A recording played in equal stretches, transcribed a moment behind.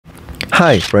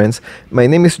Hi friends, my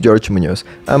name is George Muñoz.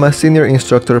 I'm a senior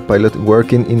instructor pilot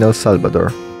working in El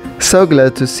Salvador. So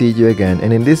glad to see you again,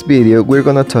 and in this video we're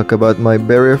gonna talk about my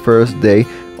very first day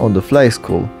on the flight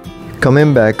school.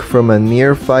 Coming back from a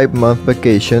near 5-month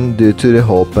vacation due to the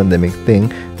whole pandemic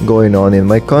thing going on in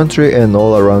my country and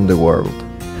all around the world.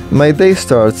 My day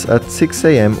starts at 6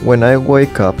 AM when I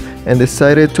wake up and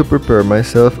decided to prepare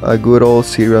myself a good old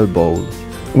cereal bowl.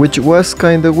 Which was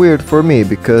kinda weird for me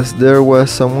because there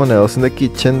was someone else in the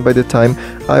kitchen by the time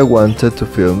I wanted to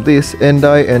film this and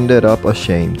I ended up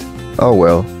ashamed. Oh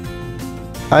well.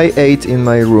 I ate in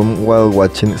my room while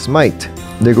watching Smite,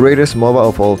 the greatest MOBA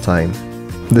of all time.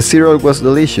 The cereal was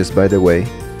delicious, by the way.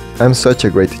 I'm such a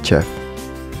great chef.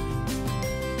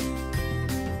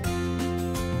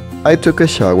 I took a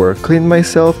shower, cleaned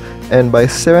myself, and by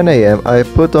 7 AM I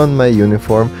put on my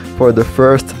uniform for the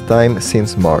first time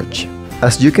since March.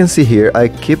 As you can see here, I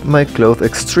keep my clothes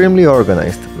extremely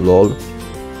organized, lol.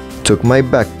 Took my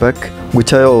backpack,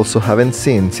 which I also haven't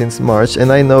seen since March,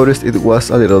 and I noticed it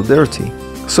was a little dirty.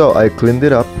 So I cleaned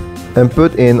it up and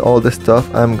put in all the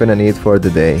stuff I'm gonna need for the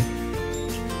day.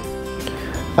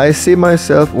 I see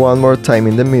myself one more time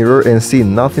in the mirror and see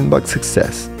nothing but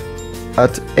success.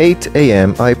 At 8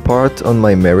 AM I part on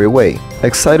my merry way,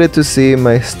 excited to see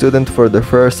my student for the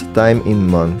first time in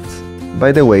months.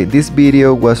 By the way, this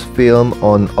video was filmed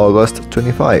on August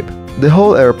 25. The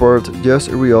whole airport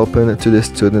just reopened to the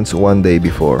students one day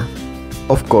before.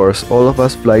 Of course, all of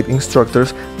us flight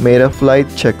instructors made a flight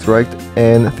check ride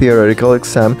and theoretical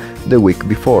exam the week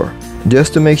before,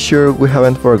 just to make sure we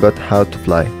haven't forgot how to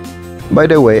fly. By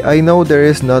the way, I know there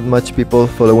is not much people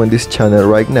following this channel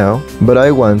right now, but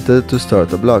I wanted to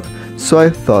start a vlog, so I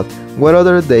thought, what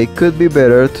other day could be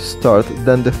better to start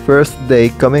than the first day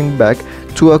coming back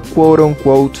to a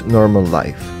quote-unquote normal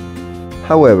life.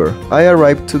 However, I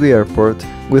arrived to the airport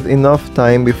with enough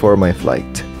time before my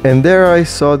flight, and there I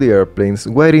saw the airplanes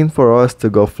waiting for us to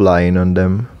go flying on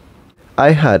them.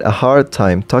 I had a hard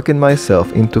time talking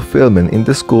myself into filming in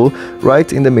the school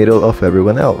right in the middle of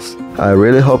everyone else. I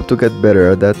really hope to get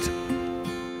better at that.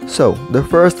 So, the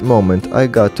first moment I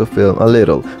got to film a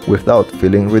little without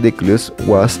feeling ridiculous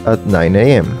was at 9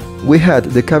 AM. We had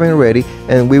the cabin ready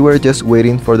and we were just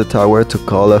waiting for the tower to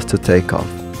call us to take off.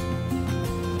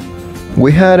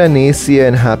 We had an easy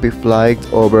and happy flight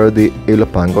over the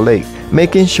Ilopango Lake,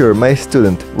 making sure my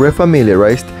student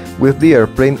refamiliarized with the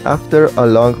airplane after a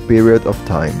long period of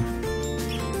time.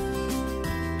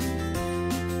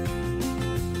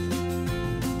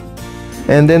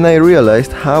 And then I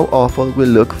realized how awful we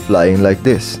look flying like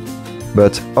this.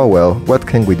 But oh well, what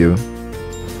can we do?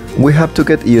 We have to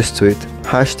get used to it.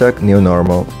 #new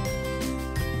normal.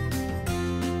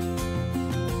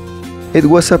 It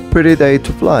was a pretty day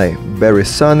to fly, very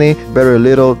sunny, very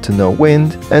little to no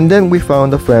wind, and then we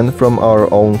found a friend from our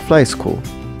own flight school.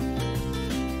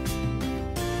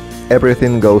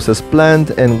 Everything goes as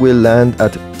planned and we land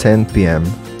at 10 PM,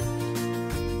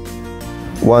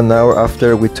 1 hour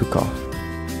after we took off.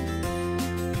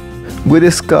 We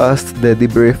discussed the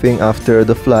debriefing after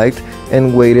the flight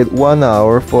and waited 1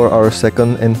 hour for our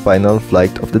second and final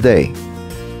flight of the day.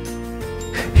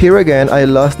 Here again I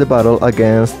lost the battle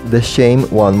against the shame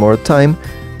one more time,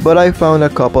 but I found a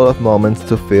couple of moments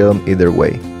to film either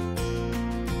way.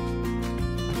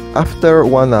 After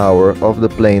 1 hour of the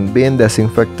plane being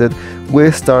disinfected, we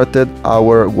started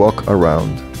our walk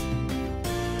around.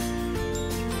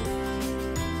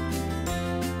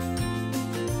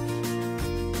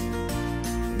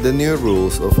 The new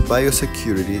rules of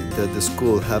biosecurity that the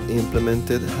school have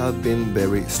implemented have been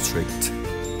very strict.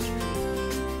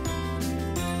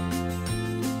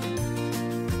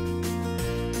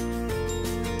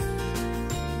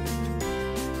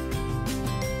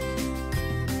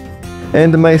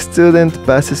 And my student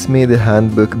passes me the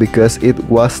handbook because it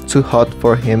was too hot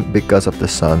for him because of the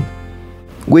sun.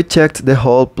 We checked the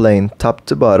whole plane top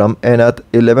to bottom and at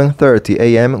 11:30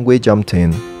 AM we jumped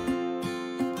in.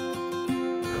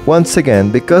 Once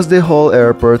again, because the whole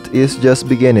airport is just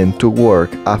beginning to work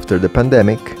after the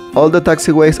pandemic, all the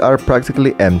taxiways are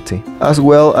practically empty, as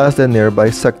well as the nearby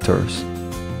sectors.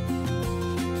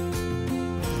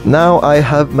 Now I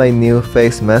have my new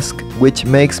face mask, which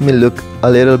makes me look a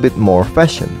little bit more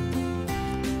fashion.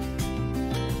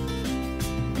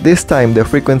 This time the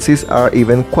frequencies are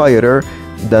even quieter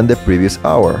than the previous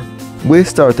hour. We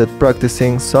started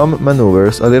practicing some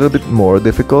maneuvers a little bit more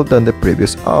difficult than the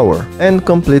previous hour and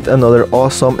complete another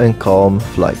awesome and calm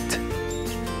flight.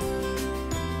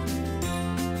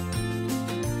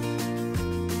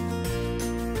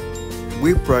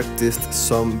 We practiced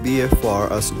some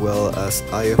VFR as well as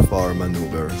IFR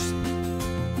maneuvers.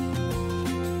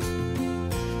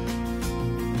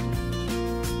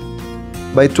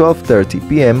 By 12:30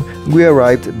 p.m. we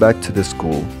arrived back to the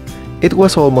school. It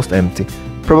was almost empty,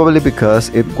 probably because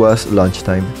it was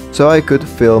lunchtime, so I could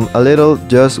film a little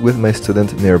just with my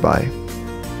student nearby.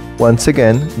 Once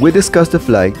again, we discussed the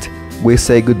flight, we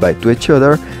say goodbye to each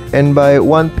other, and by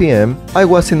 1 p.m. I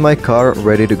was in my car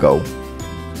ready to go.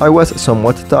 I was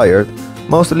somewhat tired,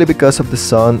 mostly because of the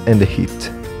sun and the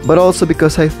heat, but also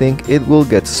because I think it will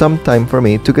get some time for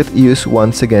me to get used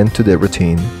once again to the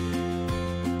routine.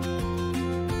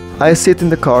 I sit in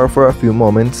the car for a few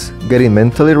moments, getting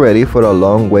mentally ready for a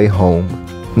long way home.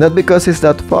 Not because it's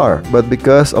that far, but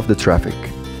because of the traffic.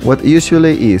 What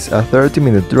usually is a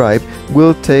 30-minute drive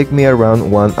will take me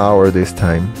around 1 hour this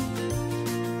time.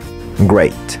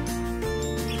 Great!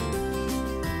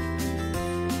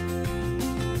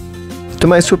 To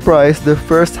my surprise, the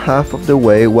first half of the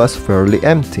way was fairly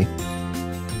empty.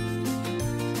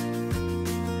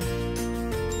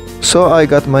 So I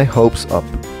got my hopes up.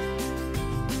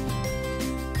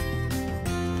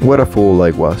 What a fool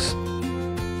I was.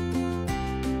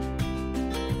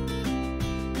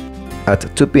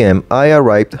 At 2 p.m. I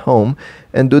arrived home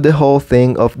and do the whole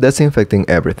thing of disinfecting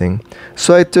everything,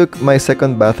 so I took my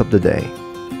second bath of the day.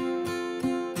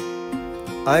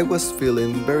 I was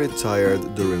feeling very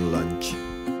tired during lunch.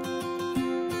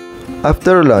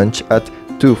 After lunch at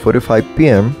 2:45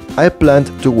 p.m. I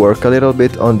planned to work a little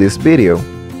bit on this video.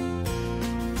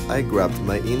 I grabbed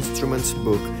my instruments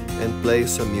book and play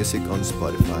some music on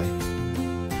Spotify.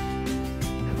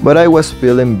 But I was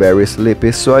feeling very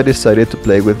sleepy, so I decided to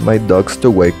play with my dogs to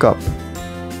wake up.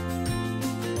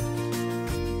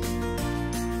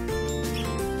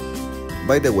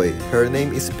 By the way, her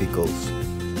name is Pickles.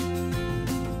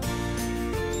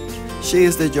 She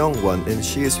is the young one and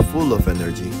she is full of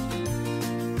energy.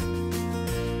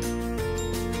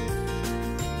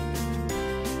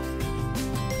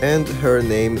 And her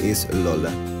name is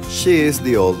Lola. She is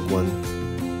the old one.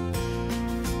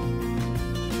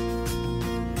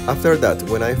 After that,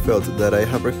 when I felt that I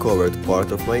have recovered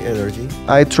part of my energy,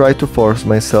 I tried to force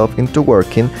myself into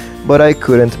working, but I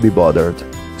couldn't be bothered.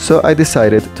 So I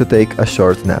decided to take a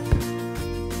short nap.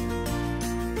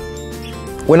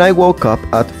 When I woke up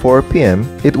at 4 p.m.,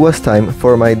 it was time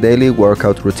for my daily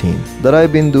workout routine that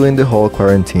I've been doing the whole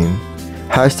quarantine.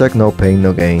 Hashtag no pain,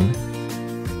 no gain.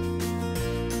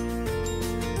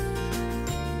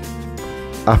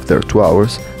 After 2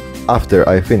 hours, after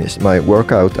I finished my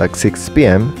workout at 6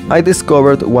 p.m., I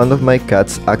discovered one of my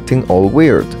cats acting all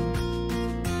weird.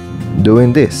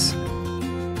 Doing this.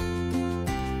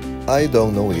 I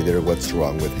don't know either what's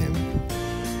wrong with him.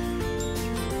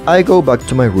 I go back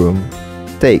to my room,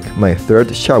 take my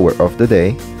third shower of the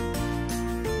day.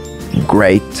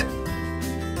 Great!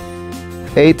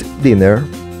 Ate dinner,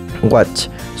 watch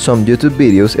some YouTube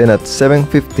videos, and at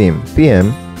 7:15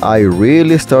 p.m. I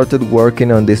really started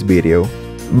working on this video.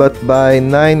 But by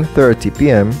 9:30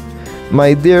 p.m.,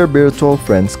 my dear virtual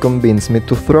friends convinced me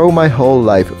to throw my whole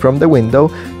life from the window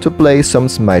to play some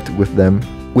Smite with them,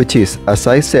 which is, as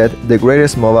I said, the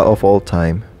greatest MOBA of all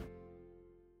time.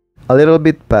 A little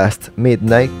bit past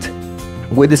midnight,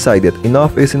 we decided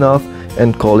enough is enough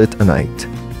and call it a night.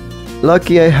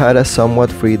 Lucky I had a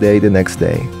somewhat free day the next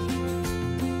day.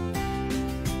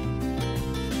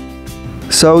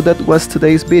 So that was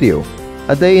today's video.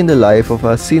 A day in the life of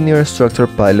a senior instructor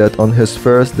pilot on his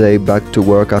first day back to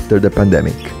work after the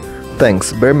pandemic.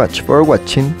 Thanks very much for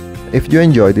watching. If you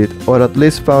enjoyed it or at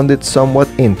least found it somewhat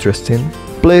interesting,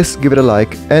 please give it a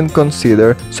like and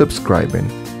consider subscribing.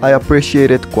 I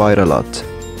appreciate it quite a lot.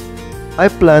 I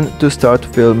plan to start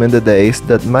filming the days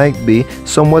that might be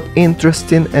somewhat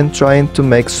interesting and trying to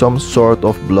make some sort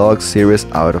of vlog series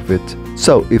out of it.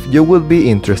 So if you would be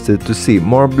interested to see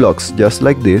more vlogs just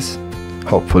like this,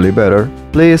 hopefully better,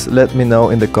 please let me know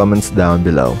in the comments down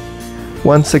below.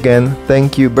 Once again,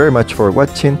 thank you very much for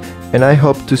watching and I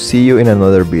hope to see you in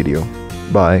another video.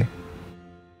 Bye.